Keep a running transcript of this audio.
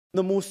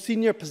The most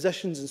senior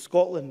positions in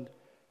Scotland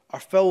are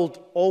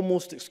filled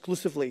almost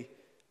exclusively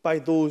by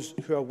those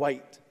who are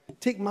white.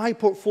 Take my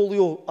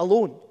portfolio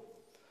alone.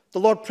 The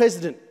Lord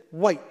President,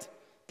 white.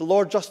 The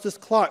Lord Justice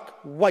Clerk,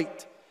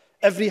 white.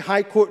 Every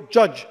High Court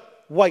judge,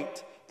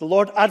 white. The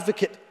Lord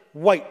Advocate,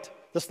 white.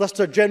 The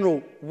Solicitor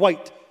General,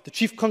 white. The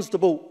Chief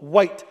Constable,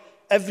 white.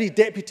 Every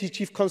Deputy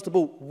Chief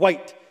Constable,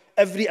 white.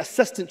 Every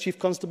Assistant Chief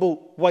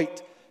Constable,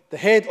 white. The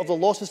Head of the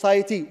Law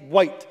Society,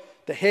 white.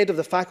 The Head of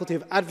the Faculty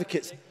of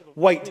Advocates,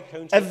 white.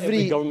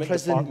 Every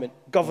prison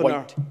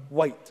governor,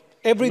 white.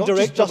 Every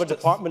director of a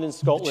department in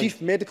Scotland, the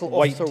Chief Medical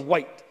Officer,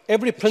 white.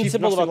 Every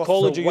principal of a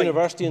college or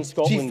university in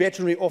Scotland, Chief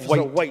Veterinary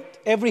Officer, white.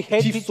 Every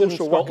head Chief teacher in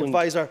Social Work Scotland,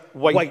 Advisor,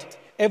 white.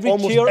 Every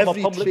chair of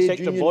a public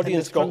sector body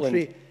in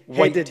Scotland,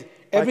 white.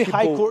 Every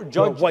High Court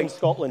judge in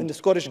Scotland, in the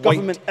Scottish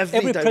Government,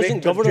 every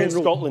present governor in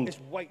Scotland,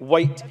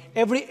 white.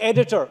 Every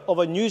editor of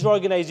a news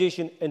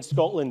organisation in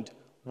Scotland,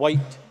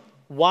 white.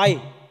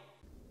 Why?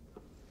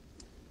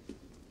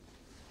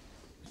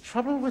 The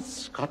trouble with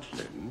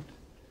Scotland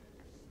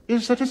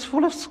is that it's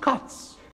full of Scots.